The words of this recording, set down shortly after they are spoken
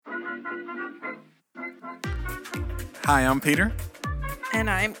Hi, I'm Peter. And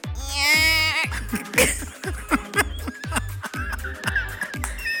I'm...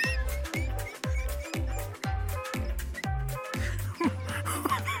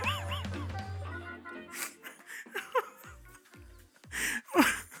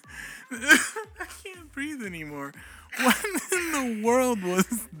 I can't breathe anymore. What in the world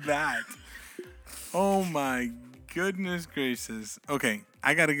was that? Oh my goodness gracious. Okay,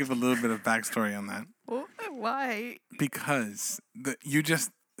 I got to give a little bit of backstory on that. Why? Because you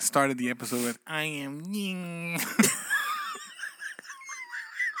just started the episode with, I am...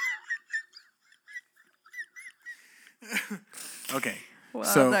 Okay. Well,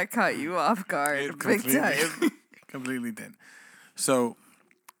 so that caught you off guard big time. Completely did. So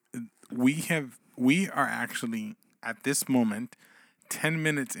we are actually at this moment 10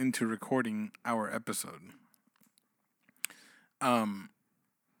 minutes into recording our episode.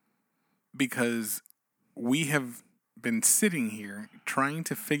 Because we have been sitting here trying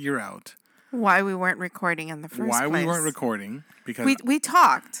to figure out Why we weren't recording in the first place. why we weren't recording, because we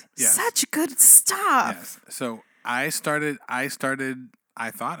talked. Yes. Such good stuff. yes. So I thought I started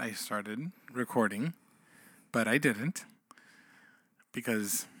recording, but I didn't,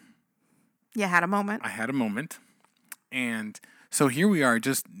 because You had a moment. I had a moment. And so here we are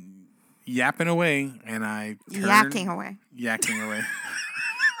just yapping away, and Yakking away. Yakking away.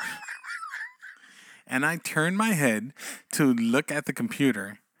 And I turn my head to look at the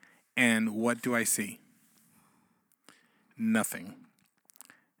computer, and what do I see? Nothing.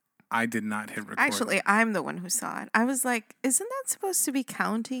 I did not hit record. Actually, I'm the one who saw it. I was like, isn't that supposed to be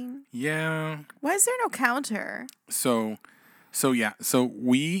counting? Yeah. Why is there no counter? So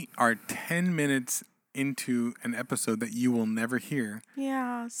we are 10 minutes into an episode that you will never hear.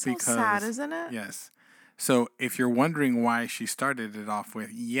 Yeah, so sad, isn't it? Yes. So if you're wondering why she started it off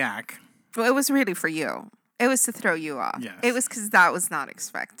with yak. Well, it was really for you. It was to throw you off. Yes. It was because that was not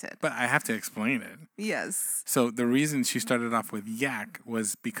expected. But I have to explain it. Yes. So the reason she started off with yak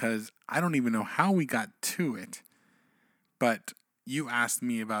was because I don't even know how we got to it, but you asked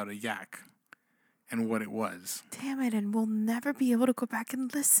me about a yak and what it was. Damn it, and we'll never be able to go back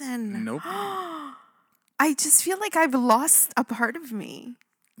and listen. Nope. I just feel like I've lost a part of me.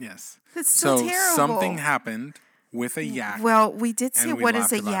 Yes. That's so terrible. Something happened with a yak. Well, we did say, we what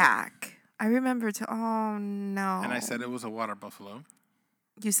is a laughed about yak? I remember oh no. And I said it was a water buffalo.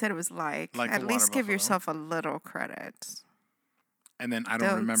 You said it was like a at least water give buffalo. yourself a little credit. And then I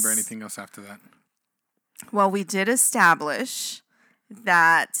don't remember anything else after that. Well, we did establish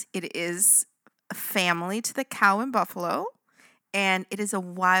that it is a family to the cow and buffalo, and it is a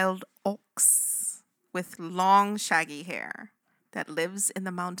wild ox with long, shaggy hair that lives in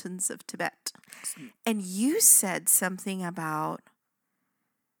the mountains of Tibet. And you said something about,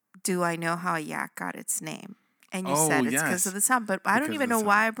 do I know how a yak got its name? And you said it's because of the sound, but I don't even know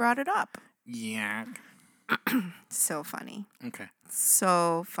why I brought it up. Yak. So funny. Okay.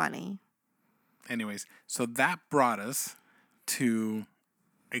 So funny. Anyways, so that brought us to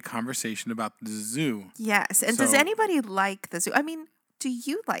a conversation about the zoo. Yes. And does anybody like the zoo? I mean, do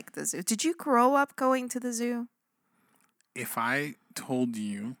you like the zoo? Did you grow up going to the zoo? If I told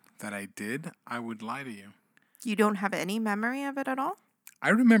you that I did, I would lie to you. You don't have any memory of it at all? I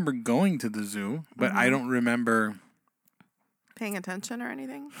remember going to the zoo, but I don't remember paying attention or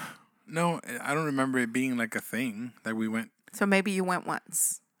anything? No, I don't remember it being like a thing that we went. So maybe you went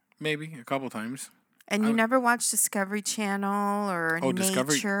once. Maybe a couple times. And you never watched Discovery Channel or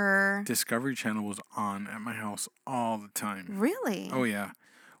Nature? Discovery Channel was on at my house all the time. Really? Oh yeah.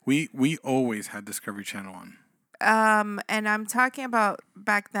 We always had Discovery Channel on. And I'm talking about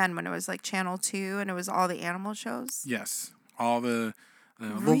back then when it was like Channel 2 and it was all the animal shows? Yes. All the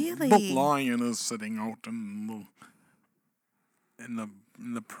really? The lion is sitting out in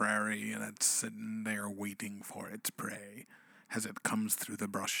the prairie, and it's sitting there waiting for its prey as it comes through the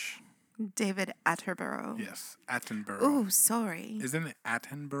brush. David Attenborough. Yes, Attenborough. Oh, sorry. Isn't it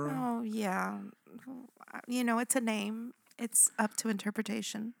Attenborough? Oh, yeah. You know, it's a name. It's up to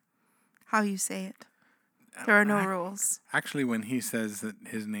interpretation. How you say it. There are no rules. Actually, when he says that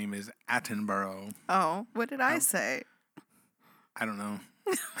his name is Attenborough. Oh, what did I say? I don't know.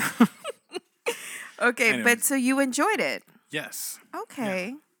 Okay, Anyways. But so you enjoyed it? Yes.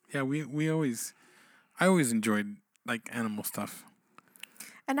 Okay. Yeah, I always enjoyed like animal stuff.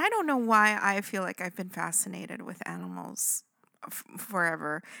 And I don't know why I feel like I've been fascinated with animals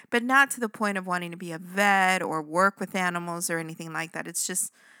forever, but not to the point of wanting to be a vet or work with animals or anything like that. It's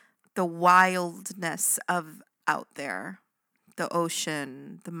just the wildness of out there, the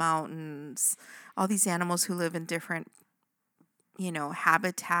ocean, the mountains, all these animals who live in different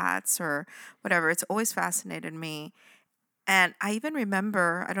habitats or whatever. It's always fascinated me. And I even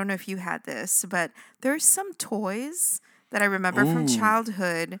remember, I don't know if you had this, but there's some toys that I remember from Ooh,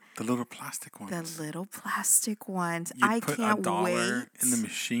 childhood. the little plastic The ones. little plastic ones. You'd I put can't $1 wait. in the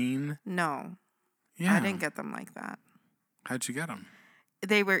machine. No, Yeah. I didn't get them like that. How'd you get them?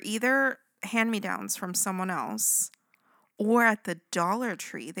 They were either hand-me-downs from someone else or at the Dollar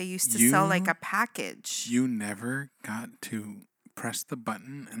Tree. They used to sell like a package. You never got to press the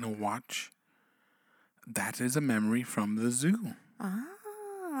button and watch. That is a memory from the zoo.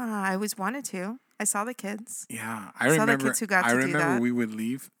 I always wanted to. I saw the kids. Yeah, I remember. Saw the kids who got to do that. I remember we would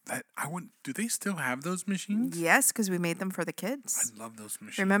leave. Do they still have those machines? Yes, because we made them for the kids. I love those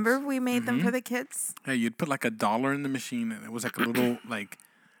machines. Remember we made them for the kids? Yeah, you'd put like $1 in the machine, and it was like a little like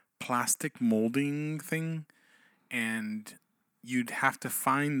plastic molding thing, and you'd have to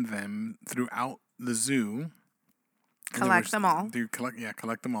find them throughout the zoo. Collect them all.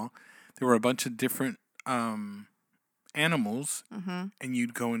 Collect them all. There were a bunch of different animals, and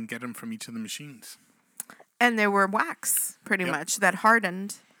you'd go and get them from each of the machines. And they were wax, pretty much, that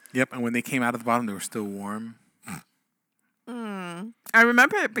hardened. Yep, and when they came out of the bottom, they were still warm. I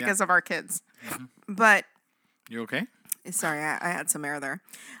remember it because of our kids. But... You okay? Sorry, I had some air there.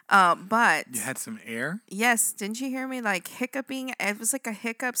 But... You had some air? Yes. Didn't you hear me, like, hiccuping? It was like a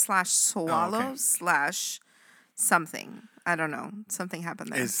hiccup / swallow / something. I don't know. Something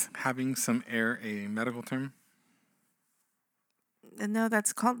happened there. Is having some air a medical term? No,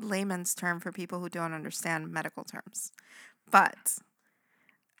 that's called layman's term for people who don't understand medical terms. But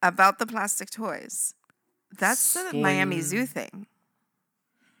about the plastic toys, that's the Miami Zoo thing.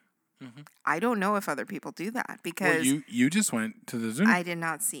 I don't know if other people do that because you just went to the zoo. I did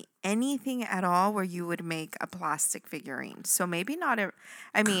not see anything at all where you would make a plastic figurine. So maybe not.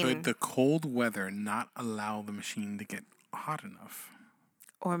 Could the cold weather not allow the machine to get hot enough?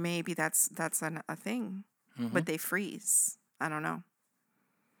 Or maybe that's a thing, but they freeze. I don't know.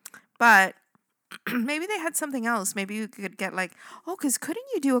 But maybe they had something else. Maybe you could get because couldn't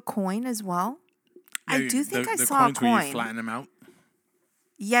you do a coin as well? Yeah, I do think I saw coins a coin. where you flatten them out.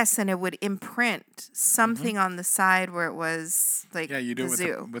 Yes, and it would imprint something on the side where it was like you do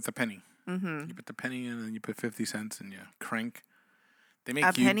the it with a penny. You put the penny in and you put 50 cents and you crank. They make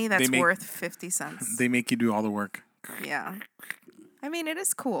a penny that's worth 50 cents. They make you do all the work. Yeah. I mean, it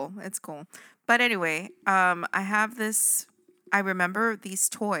is cool. It's cool. But anyway, I have this. I remember these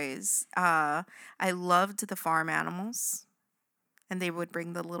toys. I loved the farm animals, and they would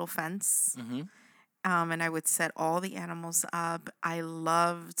bring the little fence. And I would set all the animals up. I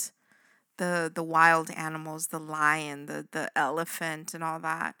loved the wild animals, the lion, the elephant, and all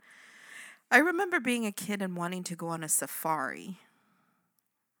that. I remember being a kid and wanting to go on a safari.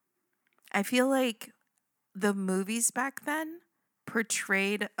 I feel like the movies back then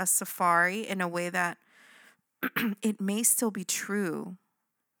portrayed a safari in a way that it may still be true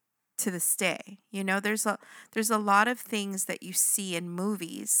to this day. There's a lot of things that you see in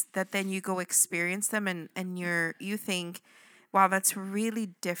movies that then you go experience them and you think, wow, that's really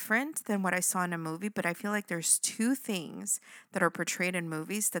different than what I saw in a movie. But I feel like there's two things that are portrayed in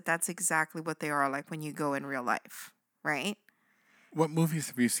movies that's exactly what they are like when you go in real life, right? What movies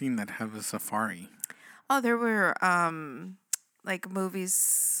have you seen that have a safari? Oh, there were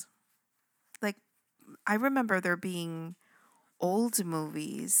movies I remember there being old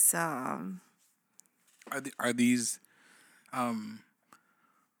movies. Are these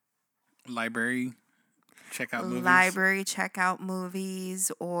library checkout movies? Library checkout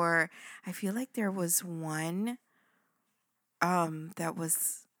movies, or I feel like there was one that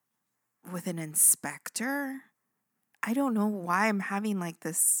was with an inspector. I don't know why I'm having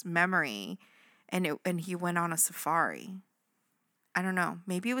this memory, and he went on a safari. I don't know.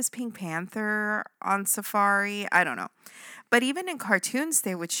 Maybe it was Pink Panther on safari. I don't know. But even in cartoons,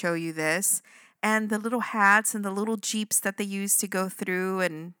 they would show you this. And the little hats and the little jeeps that they used to go through.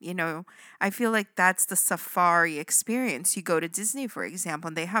 And, I feel like that's the safari experience. You go to Disney, for example,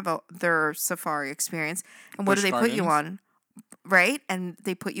 and they have their safari experience. And what do they put you on? Right? And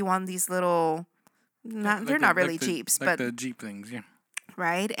they put you on these little... they're not really jeeps, but... the Jeep things, yeah.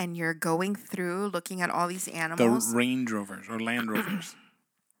 Right? And you're going through, looking at all these animals. The Range Rovers or Land Rovers.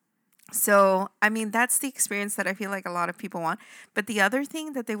 So, I mean, that's the experience that I feel like a lot of people want. But the other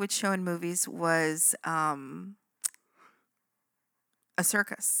thing that they would show in movies was a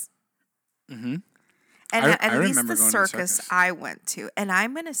circus. And at least the circus I went to. And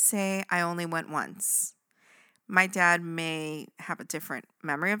I'm going to say I only went once. My dad may have a different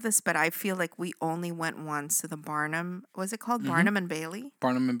memory of this, but I feel like we only went once to the Barnum. Was it called Barnum and Bailey?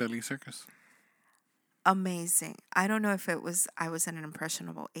 Barnum and Bailey Circus. amazing. I don't know if I was at an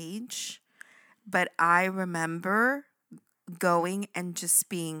impressionable age, but I remember going and just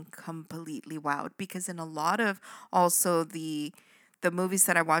being completely wowed because in a lot of also the movies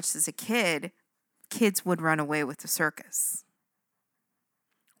that I watched as a kid, kids would run away with the circus.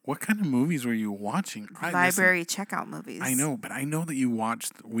 What kind of movies were you watching? Library checkout movies. I know, but I know that you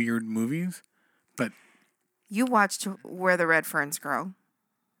watched weird movies, but You watched Where the Red Ferns Grow.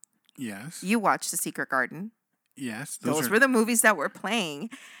 yes. You watched The Secret Garden. Yes. Those were the movies that were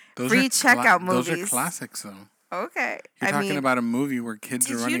playing. Those Free checkout Those movies. are classics, though. Okay. You're talking about a movie where kids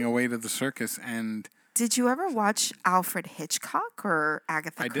are running you- away to the circus, and Did you ever watch Alfred Hitchcock or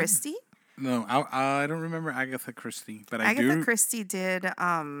Agatha I did. Christie? no, I don't remember Agatha Christie, but Agatha Christie did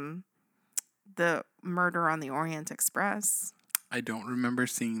the Murder on the Orient Express. I don't remember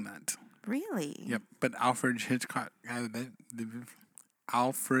seeing that. Really? Yep, but Alfred Hitchcock,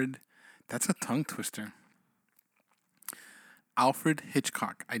 Alfred, that's a tongue twister. Alfred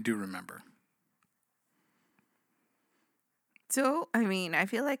Hitchcock, I do remember. So, I mean, I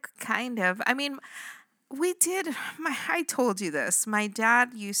feel like kind of. I mean, we did. I told you this. My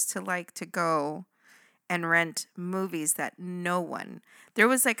dad used to like to go and rent movies that no one. There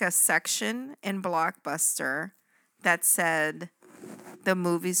was like a section in Blockbuster that said the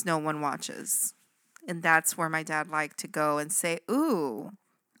movies no one watches. And that's where my dad liked to go and say, "Ooh,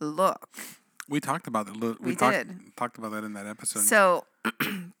 look." We talked about that. We did. Talked about that in that episode. So,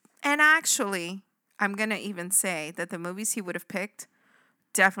 and actually, I'm going to even say that the movies he would have picked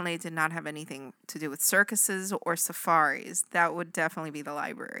definitely did not have anything to do with circuses or safaris. That would definitely be the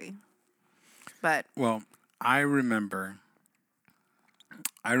library. But well, I remember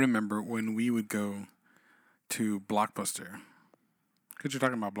when we would go to Blockbuster. Because you're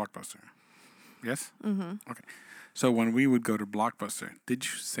talking about Blockbuster. Yes? mm-hmm. Okay. So when we would go to Blockbuster, did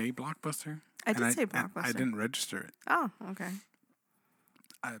you say Blockbuster? I did say Blockbuster. I didn't register it. Oh, okay.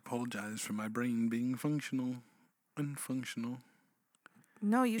 I apologize for my brain being unfunctional.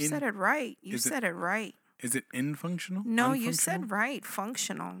 No, you said it right. You said it right. Is it infunctional? No, you said right.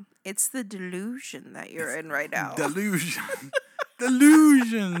 Functional. It's the delusion that you're in right now. Delusion.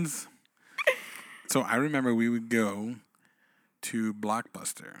 Delusions. So I remember we would go to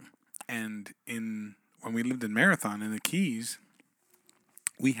Blockbuster, and when we lived in Marathon in the Keys,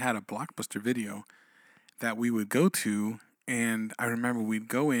 we had a Blockbuster video that we would go to, and I remember we'd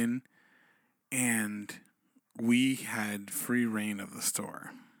go in, and we had free reign of the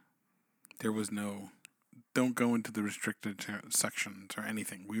store. There was don't go into the restricted sections or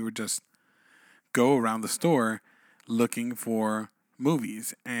anything. We would just go around the store looking for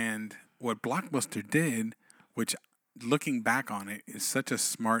movies. And what Blockbuster did, which looking back on it is such a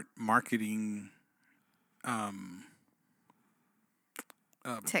smart marketing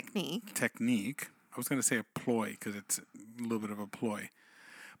technique. I was going to say a ploy because it's a little bit of a ploy.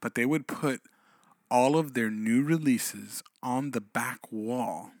 But they would put all of their new releases on the back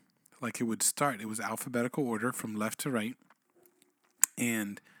wall. Like it would start. It was alphabetical order from left to right.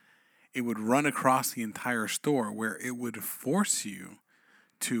 And it would run across the entire store where it would force you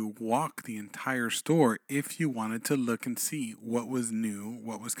to walk the entire store if you wanted to look and see what was new,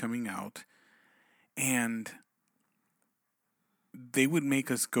 what was coming out. And they would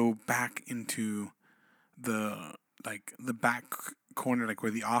make us go back into the back corner, like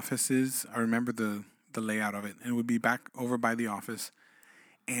where the office is. I remember the layout of it. And it would be back over by the office.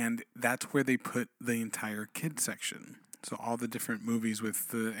 And that's where they put the entire kids section. So all the different movies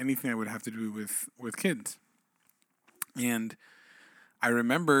with anything that would have to do with kids. And I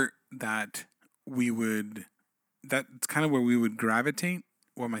remember that that's kind of where we would gravitate.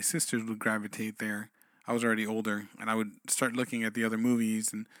 Well, my sisters would gravitate there. I was already older, and I would start looking at the other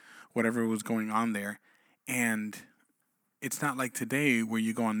movies and whatever was going on there. And it's not like today where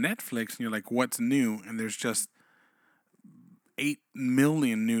you go on Netflix and you're like, what's new? And there's just 8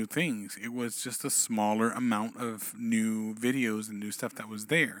 million new things. It was just a smaller amount of new videos and new stuff that was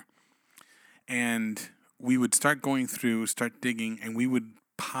there. And we would start going through, start digging, and we would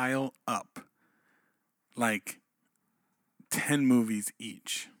pile up like 10 movies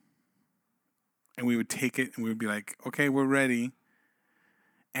each. And we would take it and we would be like, okay, we're ready.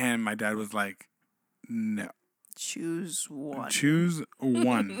 And my dad was like, no. Choose one. Choose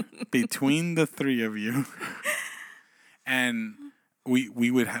one between the three of you. And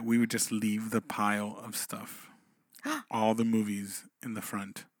we would just leave the pile of stuff. All the movies in the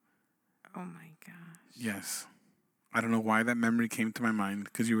front. Oh my gosh. Yes. I don't know why that memory came to my mind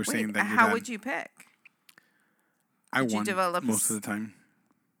because you were saying that. How would you pick? I won most of the time.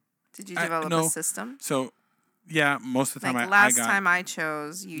 Did you develop a system? So, Yeah, most of the time Like I last got... time I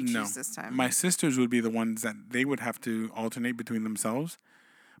chose, you No. choose this time. My sisters would be the ones that they would have to alternate between themselves,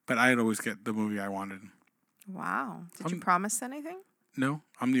 but I'd always get the movie I wanted. Wow. Did you promise anything? No,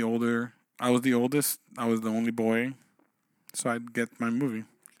 I'm the older. I was the oldest. I was the only boy, so I'd get my movie.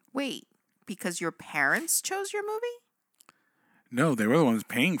 Wait, because your parents chose your movie? No, they were the ones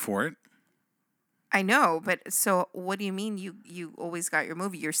paying for it. I know, but so what do you mean you always got your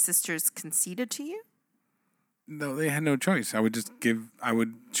movie? Your sisters conceded to you? No, they had no choice. I would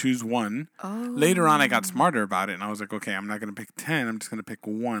choose one. Oh. Later on, I got smarter about it, and I was like, okay, I'm not going to pick 10. I'm just going to pick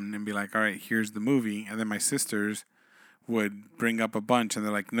one and be like, all right, here's the movie. And then my sisters would bring up a bunch, and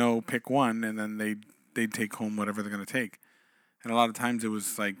they're like, no, pick one. And then they'd take home whatever they're going to take. And a lot of times it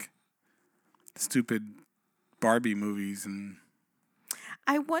was like stupid Barbie movies and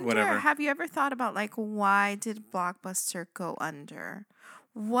I wonder, whatever. have you ever thought about like why did Blockbuster go under?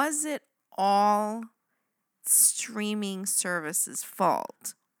 Was it all streaming services'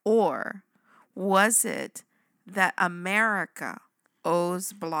 fault? Or was it that America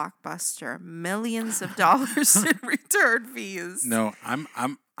owes Blockbuster millions of dollars in return fees? No, I'm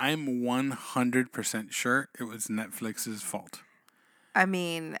 100% sure it was Netflix's fault. I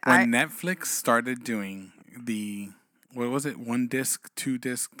mean, when Netflix started doing the, what was it, 1 disc, 2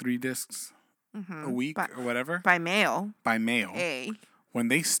 disc, 3 discs a week or whatever? By mail. By mail. When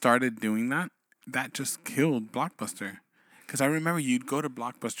they started doing that, that just killed Blockbuster. Because I remember you'd go to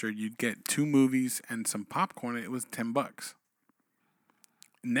Blockbuster, you'd get 2 movies and some popcorn, and it was $10.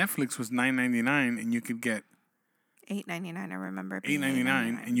 Netflix was $9.99, and you could get $8.99. I remember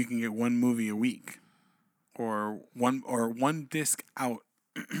 $8.99, and you can get 1 movie a week, or one disc out,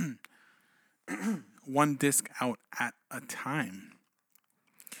 1 disc out at a time.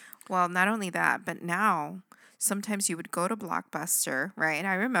 Well, not only that, but now sometimes you would go to Blockbuster, right? And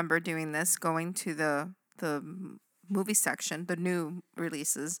I remember doing this, going to the movie section, the new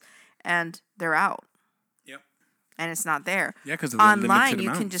releases, and they're out. Yep. And it's not there. Yeah, because online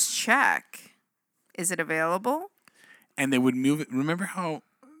you can just check. Is it available? And they would move it. Remember how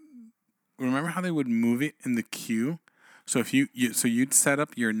they would move it in the queue? So if you'd set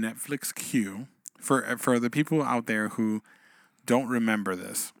up your Netflix queue for the people out there who don't remember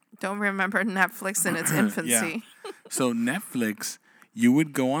this. Don't remember Netflix in its infancy. Yeah. So Netflix, you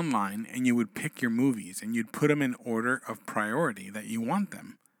would go online and you would pick your movies and you'd put them in order of priority that you want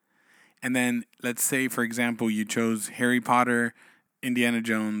them. And then let's say, for example, you chose Harry Potter, Indiana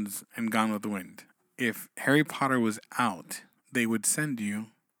Jones, and Gone with the Wind. If Harry Potter was out, they would send you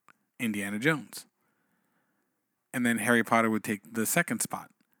Indiana Jones. And then Harry Potter would take the second spot.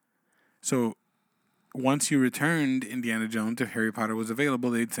 So once you returned Indiana Jones, if Harry Potter was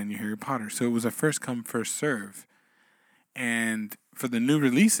available, they'd send you Harry Potter. So it was a first come, first serve. And for the new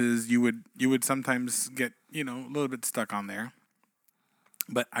releases, you would sometimes get, a little bit stuck on there.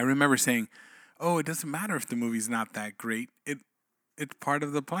 But I remember saying, oh, it doesn't matter if the movie's not that great. It's part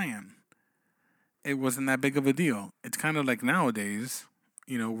of the plan. It wasn't that big of a deal. It's kind of like nowadays,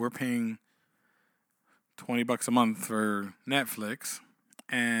 we're paying $20 a month for Netflix,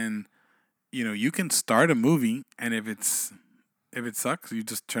 and you can start a movie, and if it sucks, you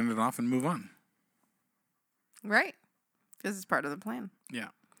just turn it off and move on. Right. Because it's part of the plan. Yeah.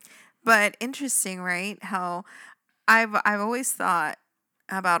 But interesting, right? How I've always thought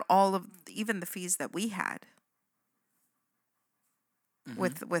about all of even the fees that we had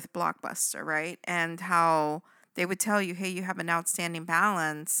with Blockbuster, right? And how they would tell you, hey, you have an outstanding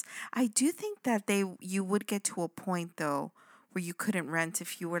balance. I do think that you would get to a point though where you couldn't rent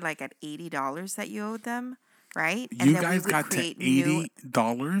if you were like at $80 that you owed them, right? And you guys got to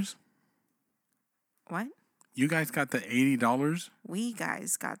 $80? What? You guys got to $80? We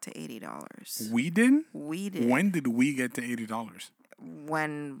guys got to $80. We did? We did. When did we get to $80?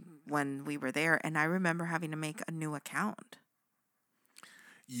 When we were there, and I remember having to make a new account.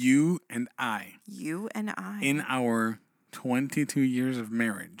 You and I. In our 22 years of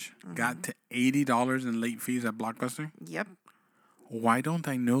marriage, got to $80 in late fees at Blockbuster? Yep. Why don't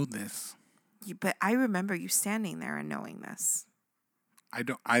I know this? But I remember you standing there and knowing this.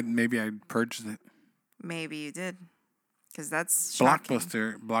 Maybe I purged it. Maybe you did. Because that's shocking.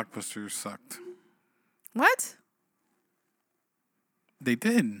 Blockbuster sucked. What? They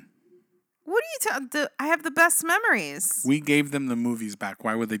did. What are you talking? I have the best memories. We gave them the movies back.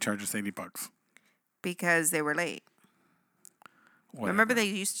 Why would they charge us $80? Because they were late. Whatever. Remember they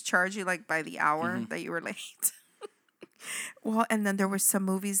used to charge you like by the hour that you were late? Well, and then there were some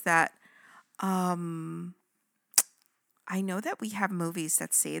movies that I know that we have movies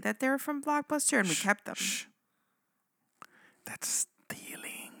that say that they're from Blockbuster and we kept them. That's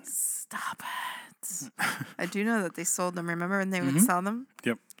stealing. Stop it. I do know that they sold them. Remember when they would Mhm. sell them?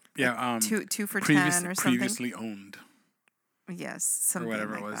 Yep. Yeah. Two for 10 or something. Previously owned Yes, or something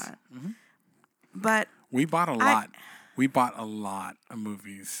whatever like it was. that. Mhm. But We bought a I- lot. We bought a lot of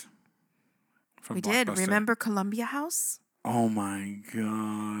movies from we did. Blockbuster. Remember Columbia House? Oh my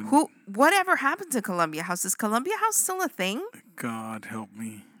God. Whatever happened to Columbia House? Is Columbia House still a thing? God help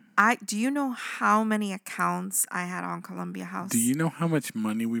me. Do you know how many accounts I had on Columbia House? Do you know how much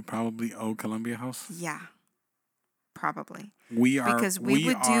money we probably owe Columbia House? Yeah, probably. We Because we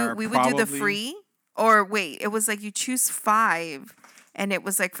would do the probably- free, or wait, it was like you choose 5 and it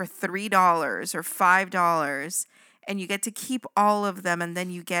was like for $3 or $5 and you get to keep all of them and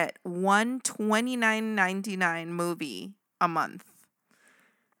then you get one $29.99 movie a month.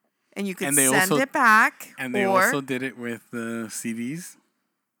 And you could And they send also- it back. And they or, also did it with the CDs.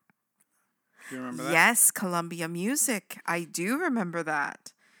 Do you remember that? yes, Columbia Music. I do remember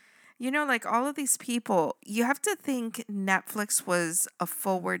that. You know, like all of these people, you have to think Netflix was a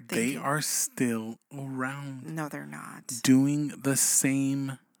forward thinking. They are still around No, they're not. doing the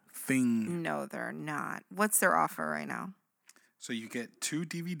same thing. No, they're not. What's their offer right now? So you get 2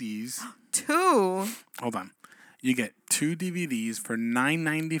 DVDs. 2? Hold on. You get 2 DVDs for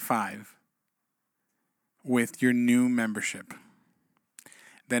 $9.95 with your new membership.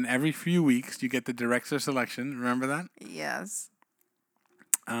 Then every few weeks you get the director selection. Remember that? Yes.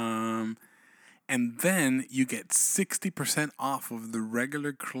 And then you get 60% off of the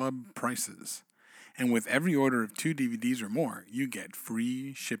regular club prices. And with every order of 2 DVDs or more, you get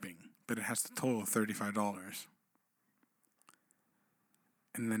free shipping. But it has to total $35.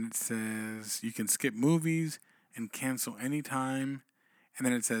 And then it says you can skip movies and cancel anytime. And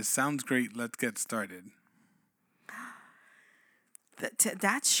then it says, sounds great, let's get started.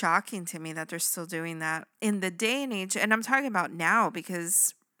 That's shocking to me that they're still doing that in the day and age. And I'm talking about now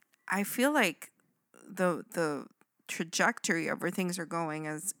because I feel like the trajectory of where things are going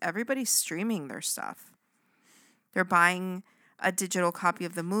is everybody's streaming their stuff. They're buying a digital copy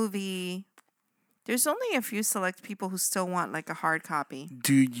of the movie. There's only a few select people who still want like a hard copy.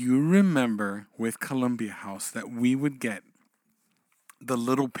 Do you remember with Columbia House that we would get the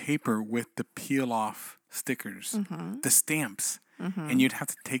little paper with the peel off stickers, the stamps, and you'd have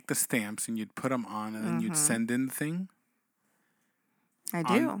to take the stamps and you'd put them on and then you'd send in the thing? I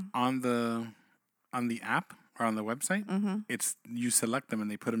do. On the app or on the website, it's you select them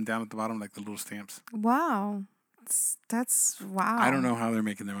and they put them down at the bottom like the little stamps. Wow. That's wow. I don't know how they're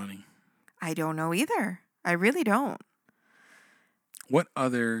making their money. I don't know either. I really don't. What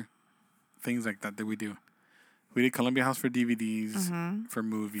other things like that did we do? We did Columbia House for DVDs, for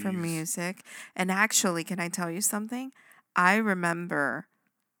movies. For music. And actually, can I tell you something? I remember,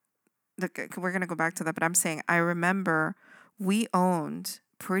 look, we're going to go back to that, but I'm saying I remember we owned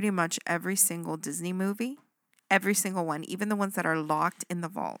pretty much every single Disney movie. Every single one, even the ones that are locked in the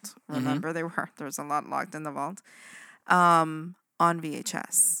vault. Remember, there's a lot locked in the vault on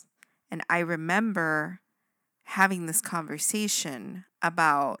VHS. And I remember having this conversation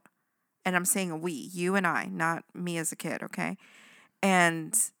about, and I'm saying we, you and I, not me as a kid, okay?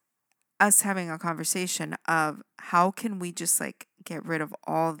 And us having a conversation of how can we just like get rid of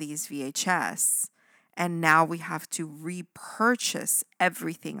all these VHS and now we have to repurchase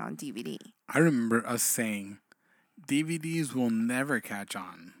everything on DVD. I remember us saying, DVDs will never catch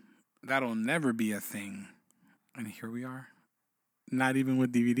on. That'll never be a thing. And here we are. Not even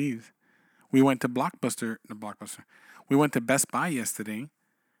with DVDs. We went to We went to Best Buy yesterday,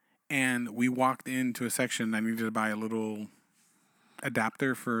 and we walked into a section. I needed to buy a little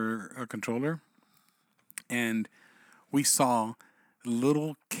adapter for a controller, and we saw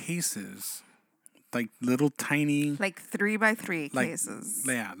little cases, like little tiny, Like 3x3 cases.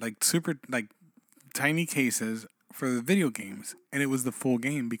 Yeah, like super, like tiny cases for the video games, and it was the full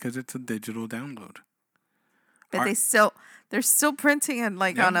game because it's a digital download. But they're still printing it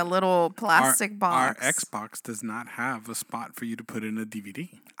like on a little plastic box. Our Xbox does not have a spot for you to put in a DVD.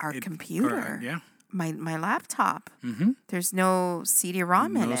 Our computer. Yeah. My laptop. There's no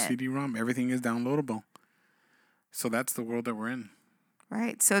CD-ROM in it. No CD-ROM. Everything is downloadable. So that's the world that we're in.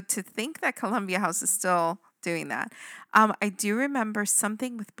 Right. So to think that Columbia House is still doing that. I do remember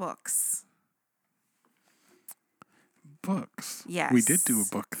something with books. Books. Yes. We did do a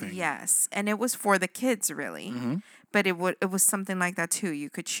book thing. Yes. And it was for the kids, really. But it was something like that, too. You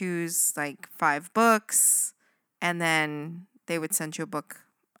could choose, like, 5 books, and then they would send you a book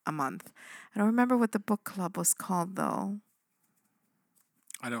a month. I don't remember what the book club was called, though.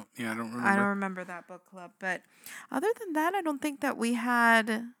 I don't remember. I don't remember that book club. But other than that, I don't think we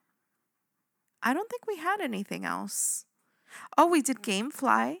had anything else. Oh, we did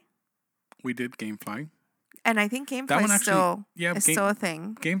Gamefly. We did Gamefly. And I think That Gamefly one actually, is still a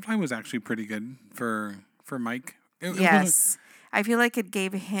thing. Gamefly was actually pretty good for Mike. Yes. I feel like it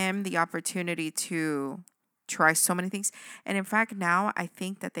gave him the opportunity to try so many things. And in fact, now I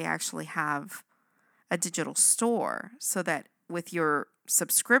think that they actually have a digital store so that with your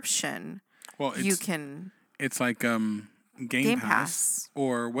subscription, you can. It's like Game Pass.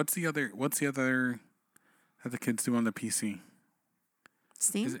 Or what's the other that the kids do on the PC?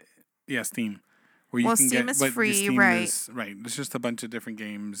 Steam? Steam. Where you can Steam get, is but free, Steam right? Right. It's just a bunch of different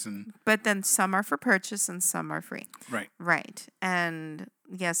games But then some are for purchase and some are free. Right. Right. And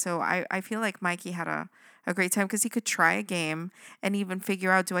yeah, so I feel like Mikey had a great time because he could try a game and even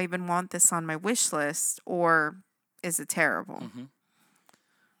figure out, do I even want this on my wish list or is it terrible? Mm-hmm.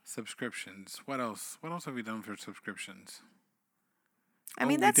 Subscriptions. What else? What else have we done for subscriptions? I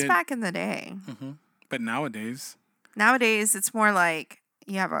mean, that's back in the day. Mm-hmm. But nowadays, it's more like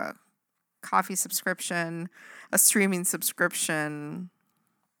you have a coffee subscription, a streaming subscription,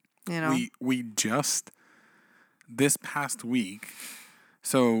 you know. We just this past week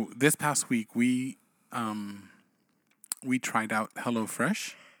we tried out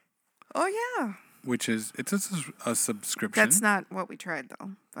HelloFresh. Oh yeah. Which is it's a subscription. That's not what we tried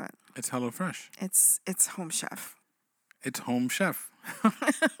though, but it's HelloFresh. It's Home Chef. It's Home Chef.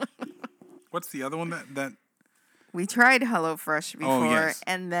 What's the other one that we tried HelloFresh before, yes.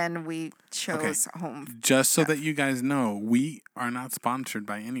 And then we chose Home. Just so that you guys know, we are not sponsored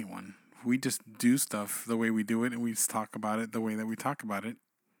by anyone. We just do stuff the way we do it, and we just talk about it the way that we talk about it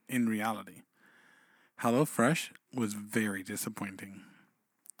in reality. HelloFresh was very disappointing.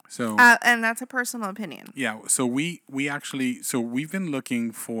 So, and that's a personal opinion. Yeah. So we've been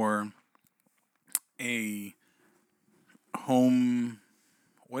looking for a home.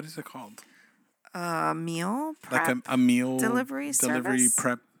 What is it called? Meal prep, like a meal delivery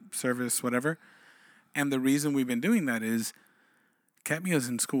prep service, whatever. And the reason we've been doing that is Katmia's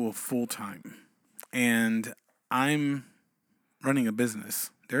in school full time, and I'm running a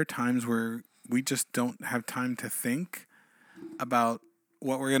business. There are times where we just don't have time to think about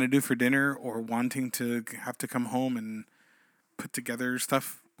what we're going to do for dinner or wanting to have to come home and put together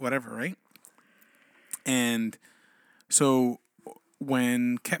stuff, whatever, right? And so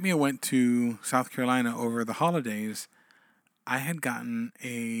when Katmia went to South Carolina over the holidays, I had gotten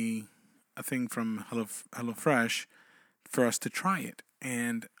a thing from HelloFresh for us to try it.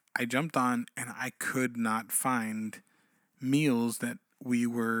 And I jumped on and I could not find meals that we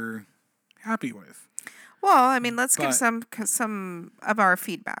were happy with. Well, I mean, let's give some of our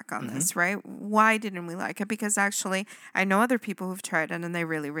feedback on this, right? Why didn't we like it? Because actually, I know other people who've tried it and they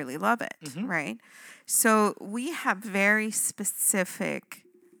really, really love it, right? So we have very specific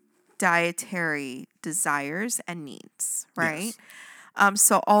dietary desires and needs, right? Yes.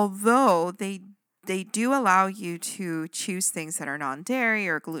 So although they do allow you to choose things that are non-dairy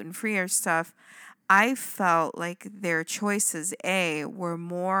or gluten-free or stuff, I felt like their choices, were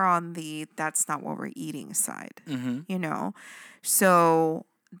more on the that's not what we're eating side, you know? So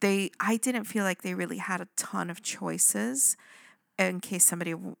I didn't feel like they really had a ton of choices in case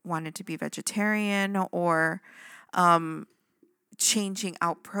somebody wanted to be vegetarian or changing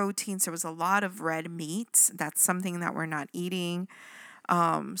out proteins. There was a lot of red meat. That's something that we're not eating.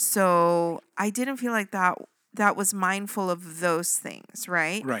 So I didn't feel like that was mindful of those things,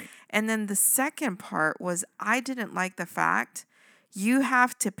 right? Right. And then the second part was I didn't like the fact you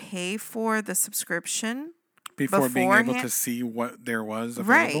have to pay for the subscription before being able to see what there was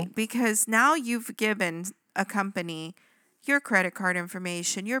available. Right, because now you've given a company your credit card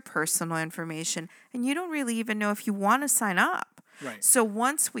information, your personal information, and you don't really even know if you want to sign up. Right. So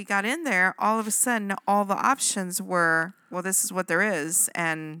once we got in there, all of a sudden, all the options were, well, this is what there is,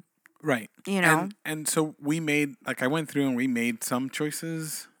 and right, you know, and so we made I went through and we made some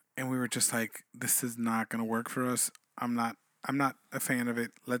choices, and we were just like, this is not going to work for us. I'm not a fan of it.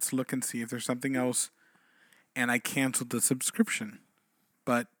 Let's look and see if there's something else. And I canceled the subscription,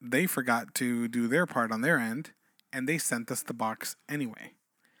 but they forgot to do their part on their end, and they sent us the box anyway.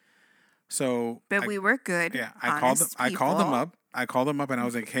 So, but we were good. Yeah, I called them up. And I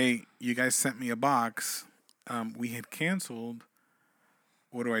was like, "Hey, you guys sent me a box. We had canceled.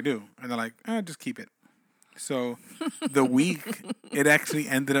 What do I do?" And they're like, "Just keep it." So the week, it actually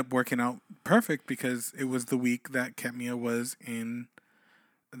ended up working out perfect because it was the week that Katmia was in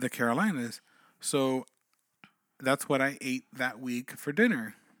the Carolinas. So that's what I ate that week for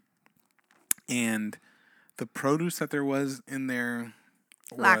dinner. And the produce that there was in there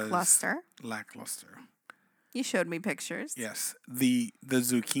was lackluster. You showed me pictures. Yes. The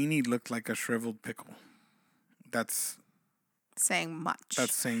zucchini looked like a shriveled pickle. That's saying much.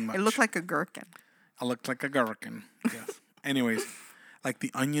 That's saying much. It looked like a gherkin. I looked like a gherkin. Yes. Anyways, like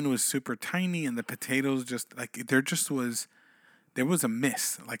the onion was super tiny and the potatoes just like there was a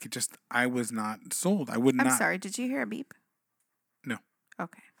miss. Like I was not sold. I'm sorry. Did you hear a beep? No.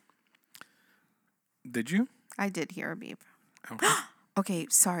 Okay. Did you? I did hear a beep. Okay. Okay.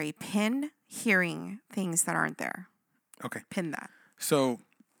 Sorry. Pin hearing things that aren't there. Okay. Pin that. So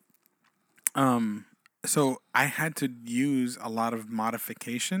I had to use a lot of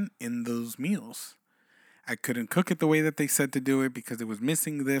modification in those meals. I couldn't cook it the way that they said to do it because it was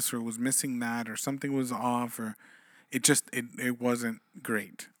missing this or it was missing that or something was off or it wasn't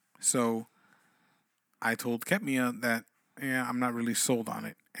great. So I told Ketmia that, yeah, I'm not really sold on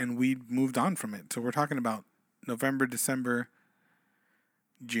it. And we moved on from it. So we're talking about November, December,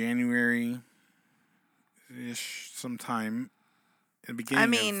 January-ish sometime. In the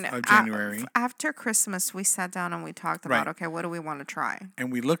beginning of January. After Christmas, we sat down and we talked about, okay, what do we want to try?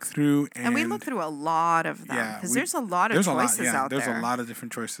 And we looked through. And we looked through a lot of them. Because there's a lot of choices out there. There's a lot of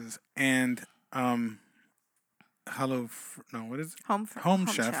different choices. And Home Chef.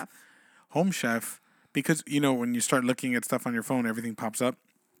 Home Chef. Because, when you start looking at stuff on your phone, everything pops up.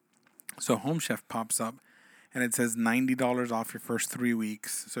 So Home Chef pops up. And it says $90 off your first 3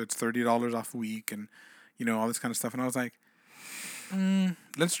 weeks. So it's $30 off a week. And, all this kind of stuff. And I was like,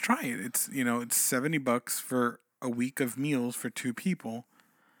 let's try it. It's $70 for a week of meals for 2 people.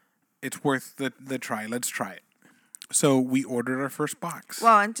 It's worth the try. Let's try it. So we ordered our first box.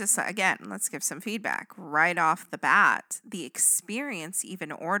 Well, and just again, let's give some feedback right off the bat. The experience,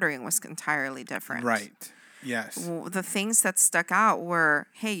 even ordering, was entirely different. Right. Yes. The things that stuck out were,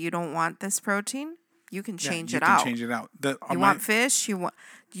 hey, you don't want this protein? You can change it out. You can change it out. You want fish? Do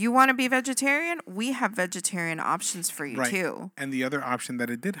you want to be vegetarian? We have vegetarian options for you too. And the other option that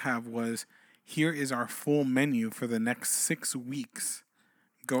it did have was, here is our full menu for the next 6 weeks.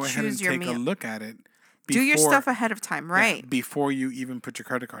 Go ahead and take a look at it. Do your stuff ahead of time, right? Yeah, before you even put your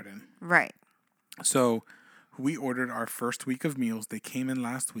credit card in. Right. So we ordered our first week of meals. They came in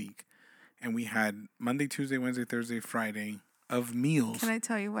last week. And we had Monday, Tuesday, Wednesday, Thursday, Friday of meals. Can I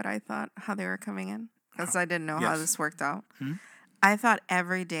tell you what I thought, how they were coming in? Because I didn't know how this worked out. Mm-hmm. I thought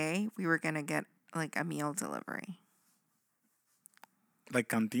every day we were going to get like a meal delivery. Like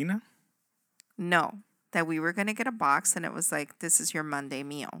cantina? No. That we were going to get a box and it was like, this is your Monday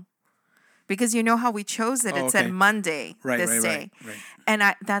meal. Because you know how we chose it? It said Monday this day. Right.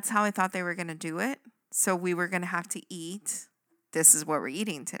 And that's how I thought they were going to do it. So we were going to have to eat. This is what we're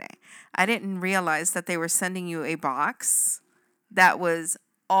eating today. I didn't realize that they were sending you a box that was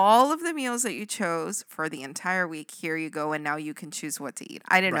all of the meals that you chose for the entire week. Here you go. And now you can choose what to eat.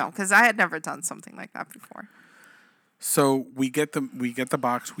 I didn't know because I had never done something like that before. So we get the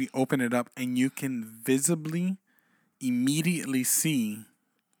box, we open it up, and you can visibly, immediately see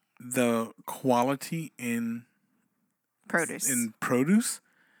the quality in produce.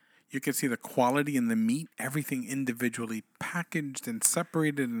 You can see the quality in the meat, everything individually packaged and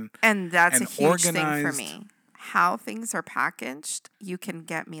separated and that's a huge organized. Thing for me. How things are packaged, you can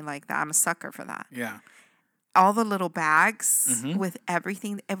get me like that. I'm a sucker for that. Yeah. All the little bags with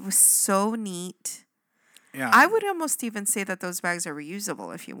everything. It was so neat. Yeah. I would almost even say that those bags are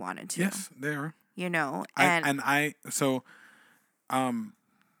reusable if you wanted to. Yes, they are.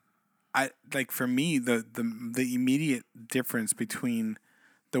 For me, the immediate difference between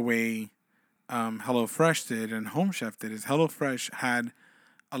the way HelloFresh did and Home Chef did is HelloFresh had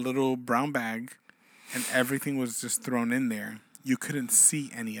a little brown bag and everything was just thrown in there. You couldn't see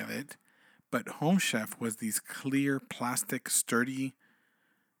any of it. But Home Chef was these clear, plastic, sturdy,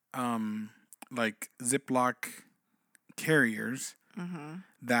 like Ziploc carriers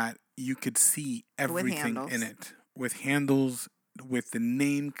that you could see everything in it. With handles, with the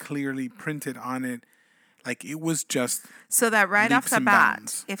name clearly printed on it. Like, it was just so that right off the bat,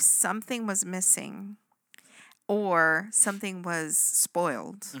 bounds. If something was missing or something was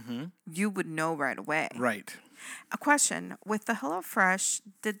spoiled, you would know right away. Right. A question. With the HelloFresh,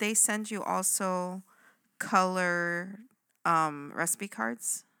 did they send you also color recipe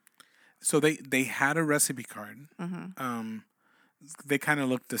cards? So they had a recipe card. They kind of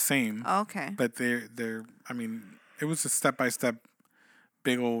looked the same. Okay. But they're I mean, it was a step-by-step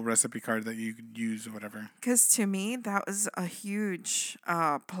big old recipe card that you could use or whatever. Because to me, that was a huge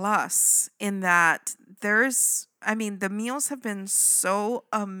plus in that the meals have been so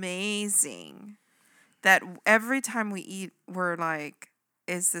amazing that every time we eat, we're like,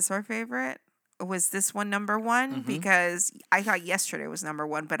 is this our favorite? Was this one number one? Because I thought yesterday was number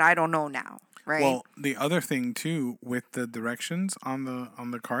one, but I don't know now, right? Well, the other thing too with the directions on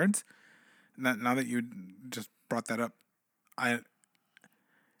the cards, now that you just brought that up,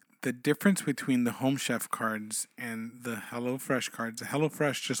 the difference between the Home Chef cards and the HelloFresh cards, the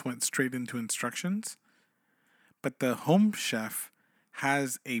HelloFresh just went straight into instructions, but the Home Chef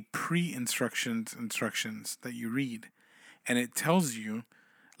has a pre-instructions that you read, and it tells you,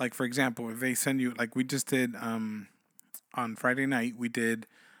 like, for example, if they send you, like we just did on Friday night, we did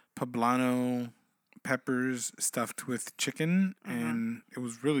poblano peppers stuffed with chicken, and it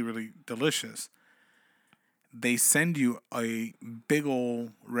was really, really delicious. They send you a big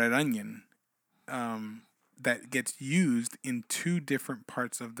old red onion that gets used in 2 different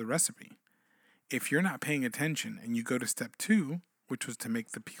parts of the recipe. If you're not paying attention and you go to step 2, which was to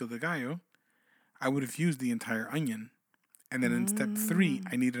make the pico de gallo, I would have used the entire onion. And then in step 3,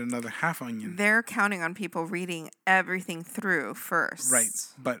 I needed another half onion. They're counting on people reading everything through first. Right.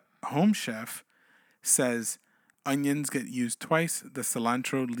 But Home Chef says onions get used twice. The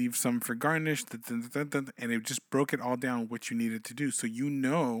cilantro leaves some for garnish. And it just broke it all down what you needed to do. So you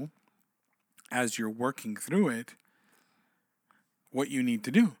know, as you're working through it, what you need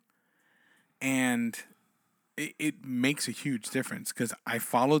to do. And it makes a huge difference because I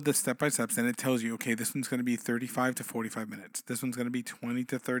followed the step-by-steps and it tells you, okay, this one's going to be 35 to 45 minutes. This one's going to be 20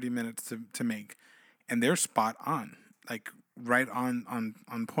 to 30 minutes to make. And they're spot on, like right on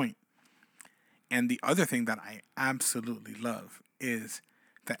point. And the other thing that I absolutely love is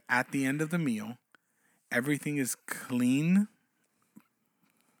that at the end of the meal, everything is clean.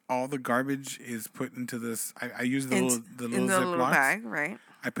 All the garbage is put into this. I use the little Ziplocs. Bag, right?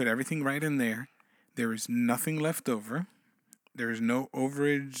 I put everything right in there. There is nothing left over. There is no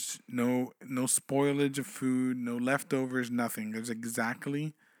overage, no spoilage of food, no leftovers, nothing. There's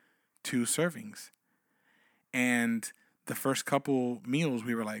exactly 2 servings. And the first couple meals,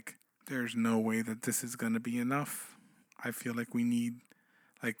 we were like, there's no way that this is going to be enough. I feel like we're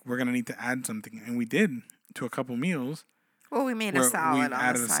going to need to add something. And we did to a couple meals. Well, we made a salad. We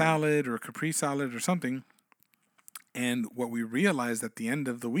added a salad or a Capri salad or something. And what we realized at the end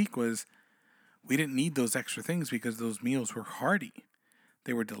of the week was we didn't need those extra things because those meals were hearty.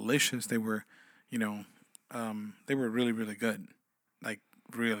 They were delicious. They were, they were really, really good. Like,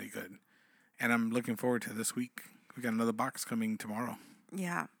 really good. And I'm looking forward to this week. We got another box coming tomorrow.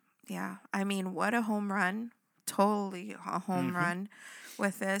 Yeah. Yeah. I mean, what a home run. Totally a home run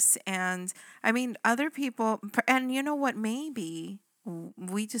with this. And I mean, other people, and you know what, maybe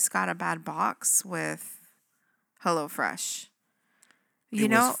we just got a bad box with HelloFresh. It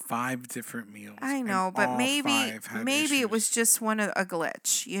was 5 different meals. I know, but maybe it was just a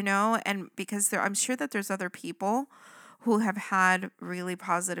glitch, and because I'm sure that there's other people who have had really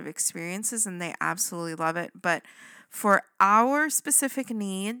positive experiences and they absolutely love it. But for our specific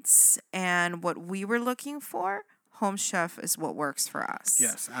needs and what we were looking for, Home Chef is what works for us.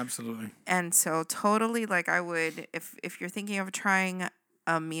 Yes, absolutely. And so totally, like, I would, if you're thinking of trying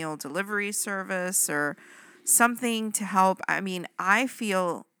a meal delivery service or something to help, I mean, I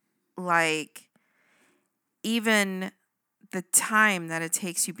feel like even the time that it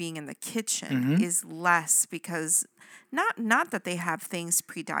takes you being in the kitchen is less because not that they have things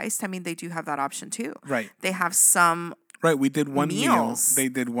pre-diced. I mean, they do have that option too. Right. They have some. Right. We did one meals.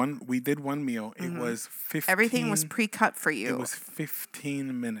 meal. We did one meal. It was 15. Everything was pre-cut for you. It was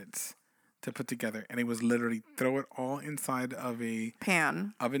 15 minutes to put together, and it was literally throw it all inside of a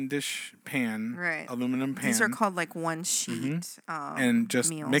oven dish pan, right? Aluminum pan. These are called like one sheet, and just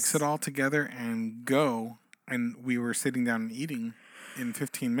meals. Mix it all together and go. And we were sitting down and eating in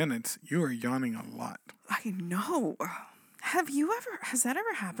 15 minutes. You were yawning a lot. I know. Has that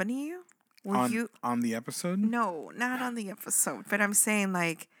ever happened to you? On the episode? No, not on the episode. But I'm saying,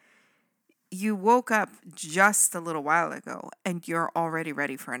 like, you woke up just a little while ago and you're already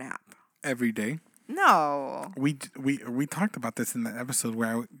ready for a nap. Every day? No. We talked about this in the episode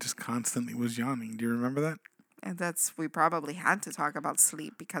where I just constantly was yawning. Do you remember that? And we probably had to talk about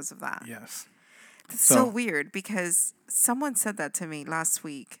sleep because of that. Yes. It's so weird because someone said that to me last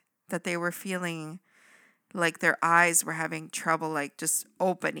week, that they were feeling like their eyes were having trouble, like just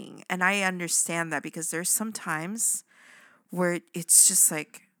opening. And I understand that because there's some times where it's just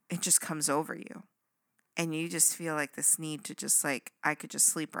like, it just comes over you. And you just feel like this need to just like, I could just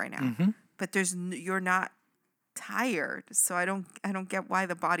sleep right now. But you're not tired. So I don't get why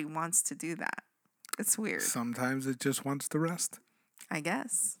the body wants to do that. It's weird. Sometimes it just wants to rest. I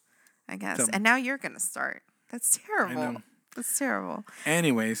guess. And now you're going to start. That's terrible. I know. That's terrible.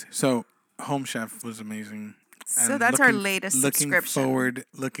 Anyways, so Home Chef was amazing. So that's our latest subscription.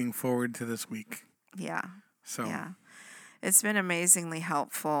 Looking forward to this week. Yeah. So yeah. It's been amazingly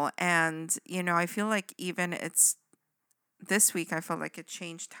helpful. And, I feel like even this week, I felt like it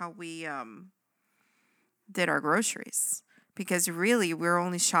changed how we did our groceries. because really we're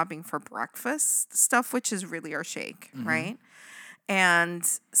only shopping for breakfast stuff, which is really our shake, right? And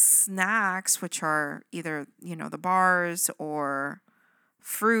snacks, which are either, the bars or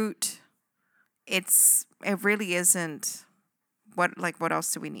fruit, it really isn't what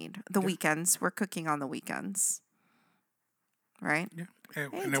else do we need? The weekends, we're cooking on the weekends. Right? Yeah. Hey,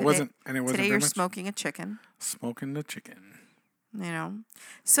 And it wasn't today very you're much. smoking a chicken. Smoking the chicken.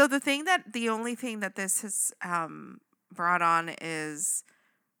 So the only thing that this has brought on is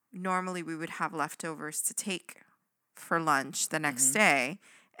normally we would have leftovers to take for lunch the next day,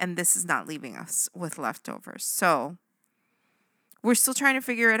 and this is not leaving us with leftovers. So we're still trying to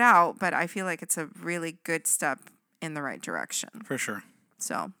figure it out, but I feel like it's a really good step in the right direction. For sure.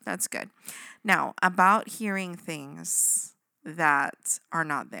 So that's good. Now, about hearing things that are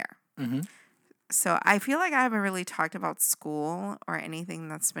not there. So I feel like I haven't really talked about school or anything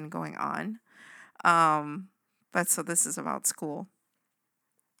that's been going on. But so this is about school.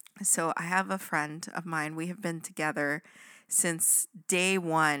 So I have a friend of mine. We have been together since day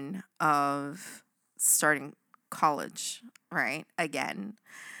one of starting college, right? Again.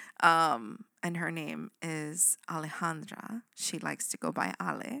 And her name is Alejandra. She likes to go by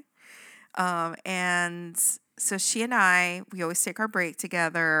Ale. And so she and I, we always take our break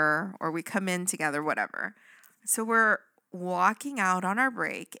together or we come in together, whatever. So we're walking out on our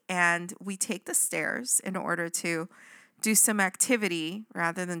break and we take the stairs in order to do some activity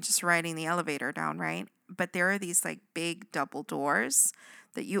rather than just riding the elevator down, right? But there are these like big double doors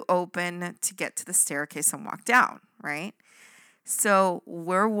that you open to get to the staircase and walk down, right? So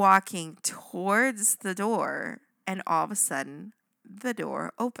we're walking towards the door and all of a sudden the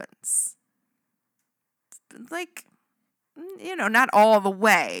door opens. Like, not all the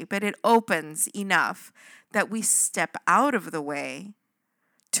way, but it opens enough that we step out of the way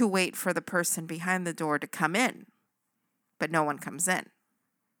to wait for the person behind the door to come in. But no one comes in.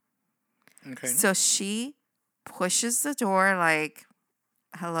 Okay. So she pushes the door like,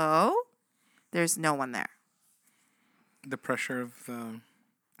 hello? There's no one there. The pressure of the...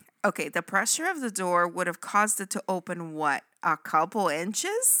 Okay, the pressure of the door would have caused it to open, what, a couple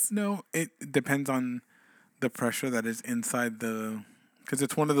inches? No, it depends on the pressure that is inside the... Because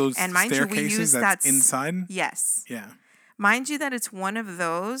it's one of those and mind staircases you, we use that's inside. Yes. Yeah. Mind you that it's one of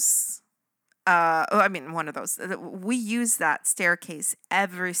those... one of those. We use that staircase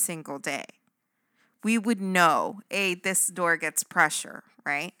every single day. We would know, hey, this door gets pressure,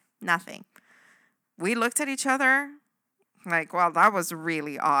 right? Nothing. We looked at each other like, well, that was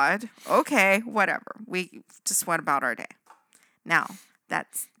really odd. Okay, whatever. We just went about our day. Now,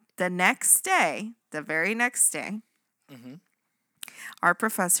 that's the next day, the very next day, our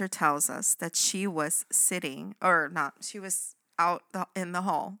professor tells us that she was she was out in the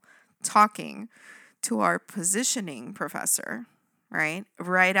hall talking to our positioning professor,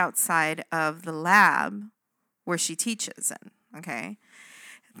 right outside of the lab where she teaches in, okay?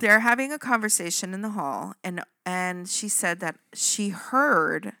 They're having a conversation in the hall, and she said that she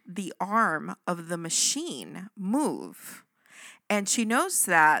heard the arm of the machine move. And she knows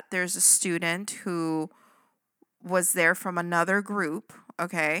that there's a student who was there from another group,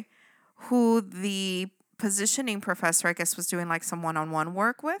 okay, who the positioning professor, I guess, was doing like some one-on-one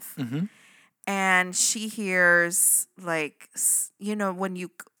work with. And she hears like,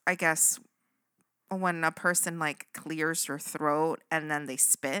 when a person like clears their throat and then they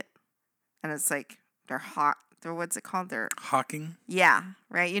spit and it's like they're hot. What's it called? They're hawking. Yeah,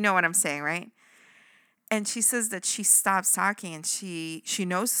 right. You know what I'm saying, right? And she says that she stops talking and she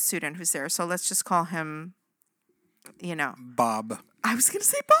knows the student who's there. So let's just call him, Bob. I was going to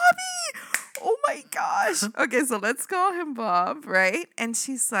say Bobby. Oh my gosh. Okay, so let's call him Bob, right? And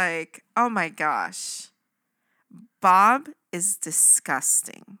she's like, oh my gosh. Bob is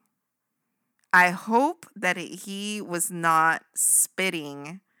disgusting. I hope that he was not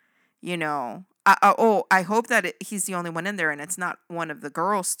spitting, I hope that he's the only one in there and it's not one of the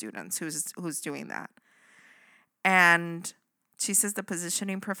girl students who's doing that. And she says the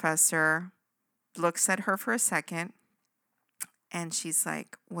positioning professor looks at her for a second and she's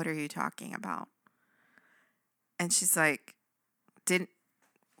like, what are you talking about? And she's like,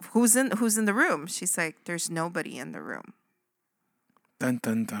 who's in the room? She's like, there's nobody in the room. Dun,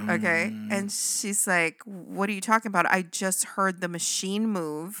 dun, dun. Okay. And she's like, what are you talking about? I just heard the machine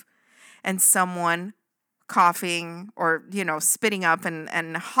move and someone coughing or, spitting up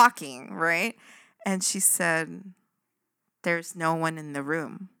and hawking, right? And she said, there's no one in the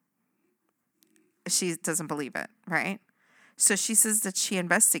room. She doesn't believe it, right? So she says that she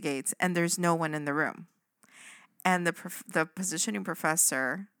investigates and there's no one in the room. And the positioning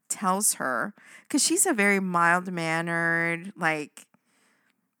professor tells her, because she's a very mild-mannered, like,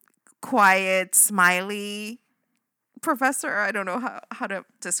 quiet, smiley professor. I don't know how to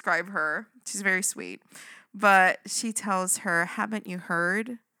describe her. She's very sweet. But she tells her, haven't you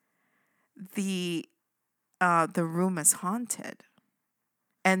heard? The room is haunted.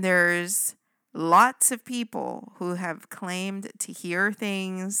 And there's lots of people who have claimed to hear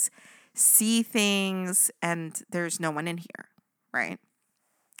things, see things, and there's no one in here, right?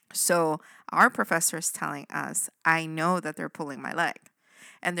 So our professor is telling us, I know that they're pulling my leg.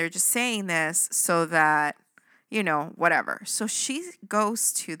 And they're just saying this so that, whatever. So she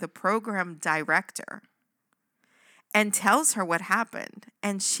goes to the program director and tells her what happened.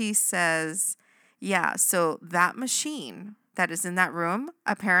 And she says, yeah, so that machine that is in that room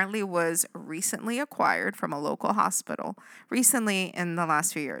apparently was recently acquired from a local hospital, recently in the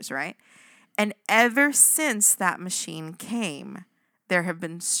last few years, right? And ever since that machine came, there have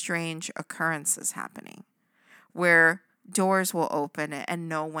been strange occurrences happening where doors will open and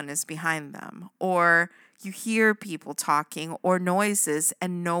no one is behind them, or you hear people talking or noises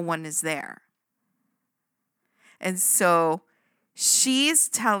and no one is there. And so she's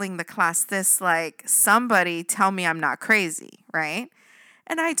telling the class this, like, somebody tell me I'm not crazy, right?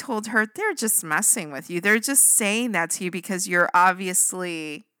 And I told her, they're just messing with you. They're just saying that to you because you're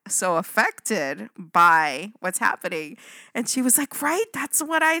obviously so affected by what's happening. And she was like, right, that's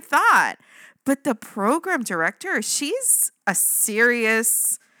what I thought. But the program director, she's a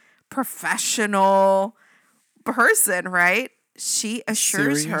serious professional person, right? She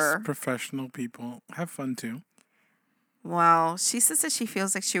assures her. Professional people have fun too. Well, she says that she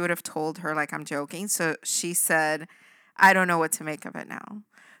feels like she would have told her, like, I'm joking. So she said, I don't know what to make of it now.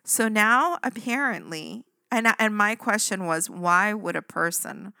 So now, apparently, and my question was, why would a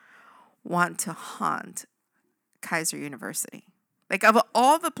person want to haunt Kaiser University? Like, of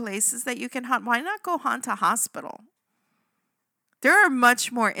all the places that you can haunt, why not go haunt a hospital? There are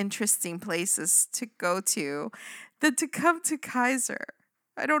much more interesting places to go to than to come to Kaiser.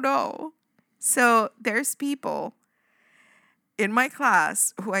 I don't know. So there's people in my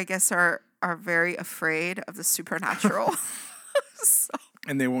class who I guess are very afraid of the supernatural.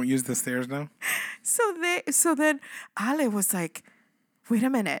 And they won't use the stairs now? So then Ale was like, wait a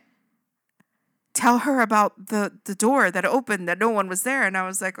minute. Tell her about the door that opened, that no one was there. And I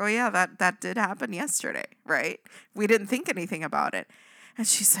was like, oh yeah, that did happen yesterday, right? We didn't think anything about it. And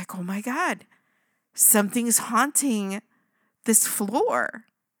she's like, oh my God, something's haunting this floor,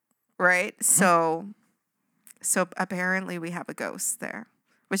 right? So apparently we have a ghost there,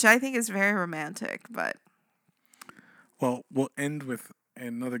 which I think is very romantic, but. Well, we'll end with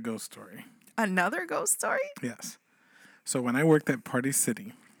another ghost story. Another ghost story? Yes. So when I worked at Party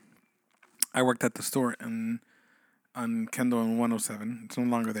City, I worked at the store on Kendall and 107. It's no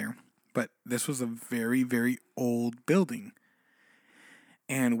longer there. But this was a very, very old building.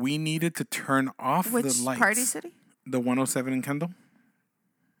 And we needed to turn off the lights. Which Party City? The 107 in Kendall.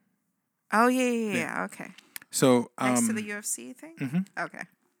 Oh, yeah. Okay. So next to the UFC thing? Mm-hmm. Okay.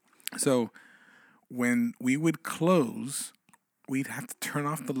 So when we would close, we'd have to turn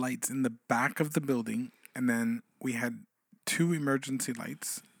off the lights in the back of the building. And then we had 2 emergency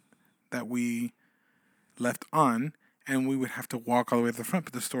lights that we left on, and we would have to walk all the way to the front,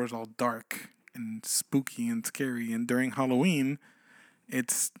 but the store is all dark and spooky and scary, and during Halloween,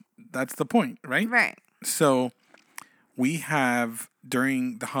 that's the point, right? Right. So we have,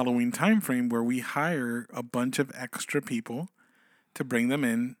 during the Halloween time frame, where we hire a bunch of extra people to bring them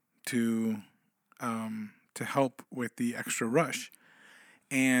in to help with the extra rush,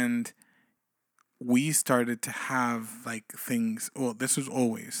 and we started to have like things. Well, this was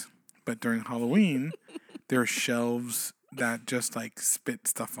always. But during Halloween, there are shelves that just like spit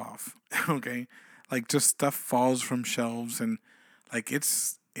stuff off. Okay, like just stuff falls from shelves, and like it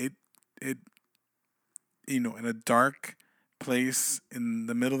in a dark place in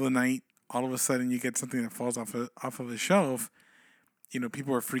the middle of the night, all of a sudden you get something that falls off of a shelf.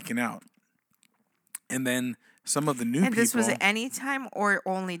 People are freaking out, and then some of the new people. And this was at any time or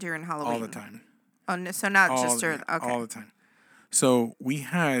only during Halloween? All the time. Oh, no, so not just during. Okay. All the time. So we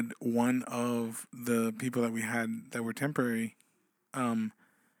had one of the people that we had that were temporary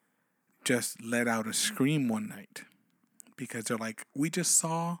just let out a scream one night because they're like, we just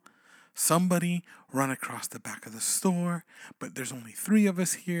saw somebody run across the back of the store, but there's only 3 of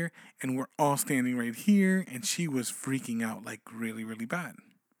us here and we're all standing right here. And she was freaking out like really, really bad.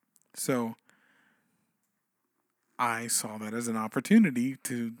 So I saw that as an opportunity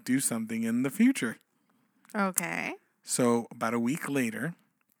to do something in the future. Okay. So about a week later,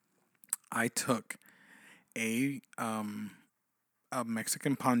 I took a a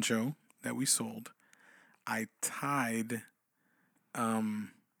Mexican poncho that we sold. I tied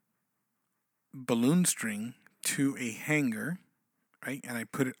balloon string to a hanger, right? And I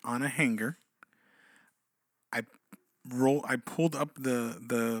put it on a hanger. I pulled up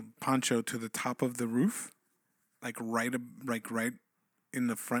the poncho to the top of the roof, like right in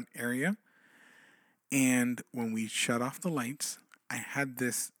the front area. And when we shut off the lights, I had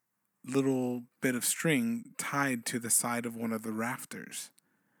this little bit of string tied to the side of one of the rafters.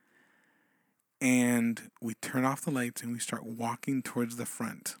 And we turn off the lights and we start walking towards the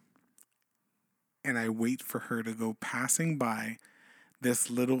front. And I wait for her to go passing by this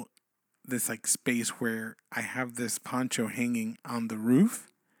like space where I have this poncho hanging on the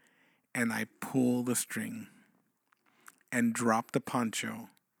roof, and I pull the string and drop the poncho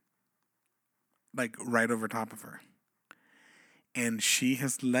like right over top of her. And she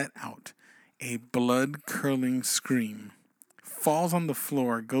has let out a blood-curdling scream, falls on the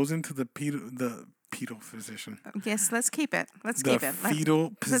floor, goes into the fetal position. Yes, let's keep it. Let's The keep it.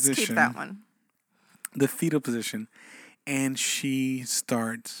 fetal position. Let's keep that one. The fetal position. And she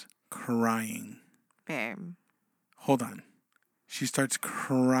starts crying. Babe. Hold on. She starts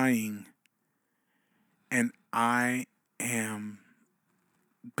crying. And I am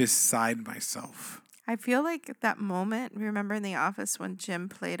beside myself. I feel like that moment, remember in the office when Jim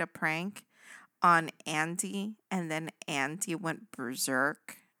played a prank on Andy and then Andy went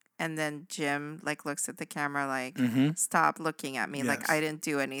berserk and then Jim like looks at the camera like, stop looking at me, Yes. like I didn't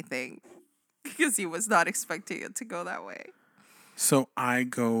do anything because he was not expecting it to go that way. So I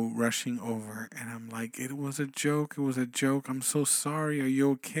go rushing over and I'm like, it was a joke. It was a joke. I'm so sorry. Are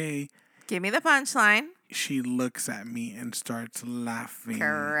you okay? Give me the punchline. She looks at me and starts laughing.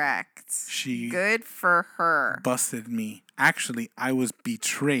 Correct. She Good for her. busted me. Actually, I was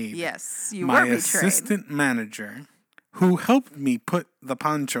betrayed. Yes, you My were betrayed. assistant manager, who helped me put the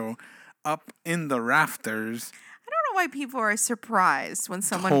poncho up in the rafters. I don't know why people are surprised when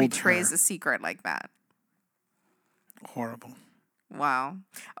someone Told betrays her. a secret like that. Horrible. Wow.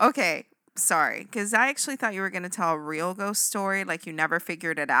 Okay, sorry, because I actually thought you were going to tell a real ghost story, like you never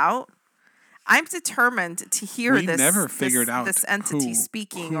figured it out. I'm determined to hear We this. never figured out this entity who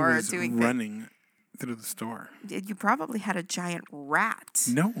speaking who or was doing running through the store. You probably had a giant rat.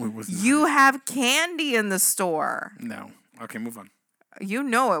 No, it was not. You have candy in the store. No. Okay, move on. You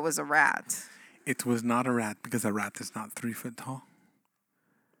know it was a rat. It was not a rat because a rat is not 3 foot tall.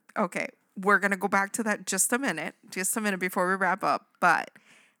 Okay, we're going to go back to that just a minute before we wrap up. But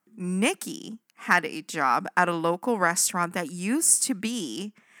Nikki had a job at a local restaurant that used to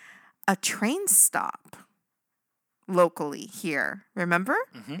be a train stop locally here. Remember?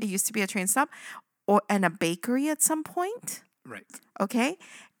 Mm-hmm. It used to be a train stop and a bakery at some point. Right. Okay.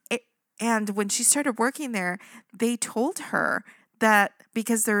 And when she started working there, they told her that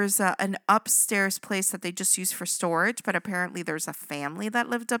because there's an upstairs place that they just use for storage, but apparently there's a family that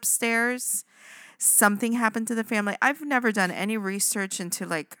lived upstairs. Something happened to the family. I've never done any research into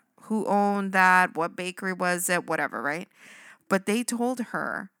like who owned that, what bakery was it, whatever, right? But they told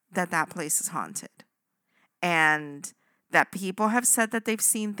her that place is haunted and that people have said that they've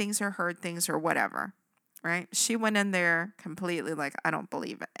seen things or heard things or whatever, right? She went in there completely like, I don't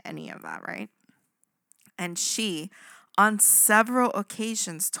believe any of that, right? And she, on several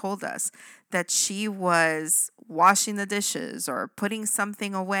occasions, told us that she was washing the dishes or putting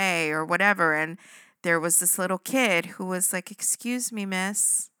something away or whatever. And there was this little kid who was like, excuse me,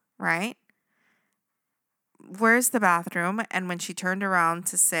 miss, right? Where's the bathroom? And when she turned around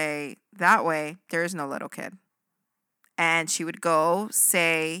to say that way, there is no little kid. And she would go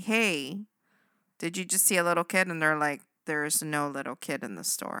say, hey, did you just see a little kid? And they're like, there's no little kid in the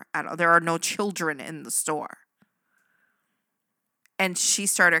store at all. There are no children in the store. And she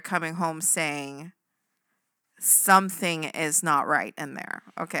started coming home saying, something is not right in there.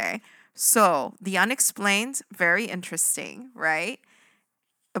 Okay. So the unexplained, very interesting, right?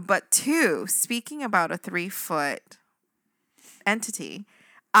 But 2, speaking about a 3-foot entity,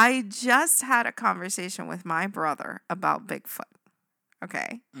 I just had a conversation with my brother about Bigfoot.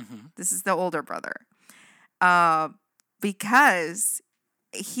 Okay. Mm-hmm. This is the older brother. Because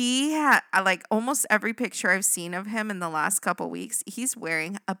he had, like, almost every picture I've seen of him in the last couple weeks, he's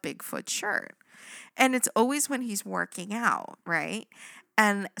wearing a Bigfoot shirt. And it's always when he's working out, right?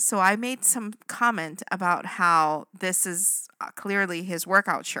 And so I made some comment about how this is clearly his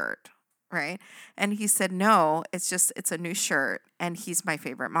workout shirt, right? And he said, no, it's a new shirt, and he's my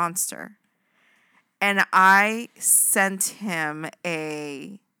favorite monster. And I sent him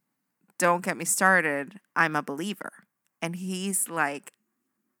a, don't get me started, I'm a believer. And he's like,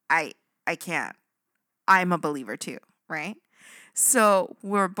 I can't. I'm a believer too, right? So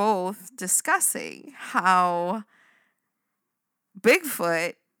we're both discussing how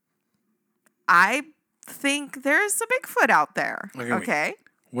Bigfoot, I think there's a Bigfoot out there. Okay. Wait.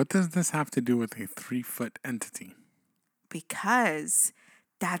 What does this have to do with a 3-foot entity? Because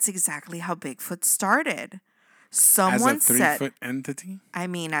that's exactly how Bigfoot started. Someone As a 3-foot entity? I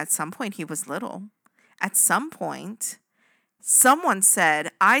mean, at some point he was little. At some point, someone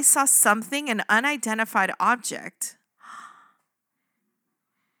said, I saw something, an unidentified object.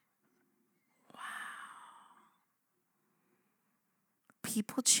 Wow.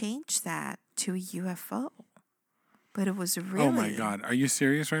 People changed that to a UFO. But it was really... Oh my God. Are you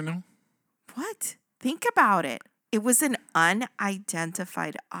serious right now? What? Think about it. It was an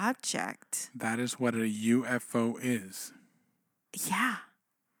unidentified object. That is what a UFO is. Yeah.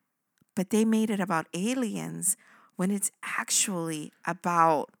 But they made it about aliens when it's actually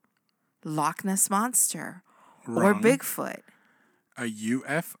about Loch Ness Monster or Wrong. Bigfoot. A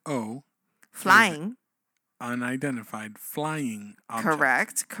UFO. Flying. Unidentified flying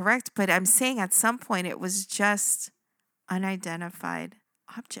object. Correct. But I'm saying at some point it was just unidentified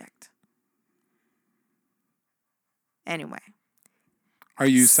object. Anyway.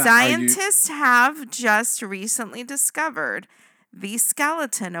 Scientists have just recently discovered the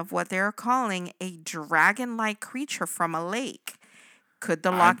skeleton of what they're calling a dragon-like creature from a lake. Could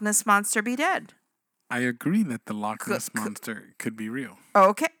the Loch Ness Monster be dead? I agree that the Loch Ness Monster could be real.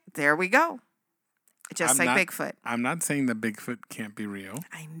 Okay, there we go. Just Bigfoot. I'm not saying that Bigfoot can't be real.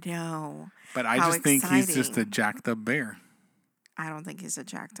 I know. But I just think he's just a jacked up bear. I don't think he's a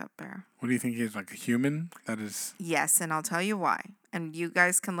jacked up bear. What do you think he is, like a human? That is... Yes, and I'll tell you why. And you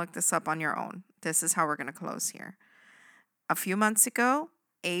guys can look this up on your own. This is how we're going to close here. A few months ago,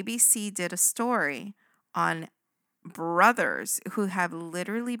 ABC did a story on brothers who have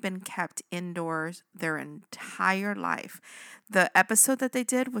literally been kept indoors their entire life. The episode that they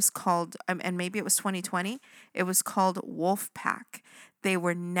did was called, and maybe it was 2020, it was called Wolf Pack. They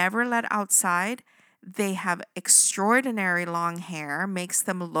were never let outside. They have extraordinary long hair, makes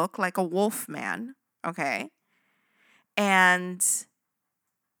them look like a wolf man, okay? And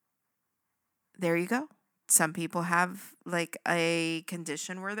there you go. Some people have like a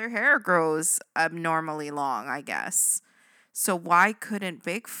condition where their hair grows abnormally long, I guess. So why couldn't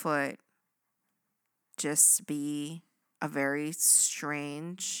Bigfoot just be a very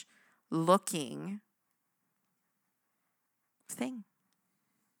strange looking thing?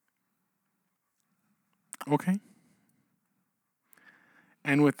 Okay.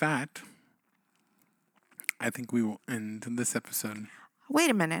 And with that, I think we will end this episode. Wait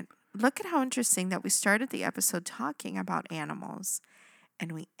a minute. Look at how interesting that we started the episode talking about animals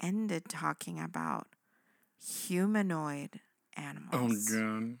and we ended talking about humanoid animals. Oh,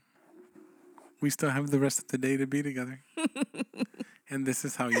 God. We still have the rest of the day to be together. And this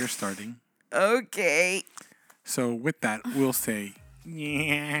is how you're starting. Okay. So with that, we'll say,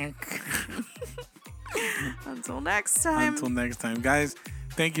 yak. Until next time. Until next time. Guys,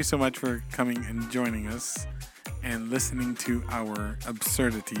 thank you so much for coming and joining us and listening to our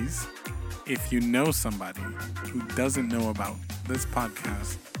absurdities. If you know somebody who doesn't know about this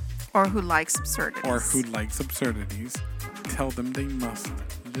podcast, or who likes absurdities, tell them they must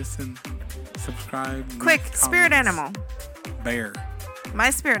listen, subscribe. Quick, spirit animal. Bear.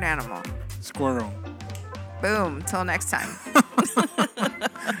 My spirit animal. Squirrel. Boom. Till next time.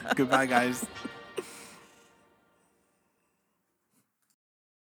 Goodbye, guys.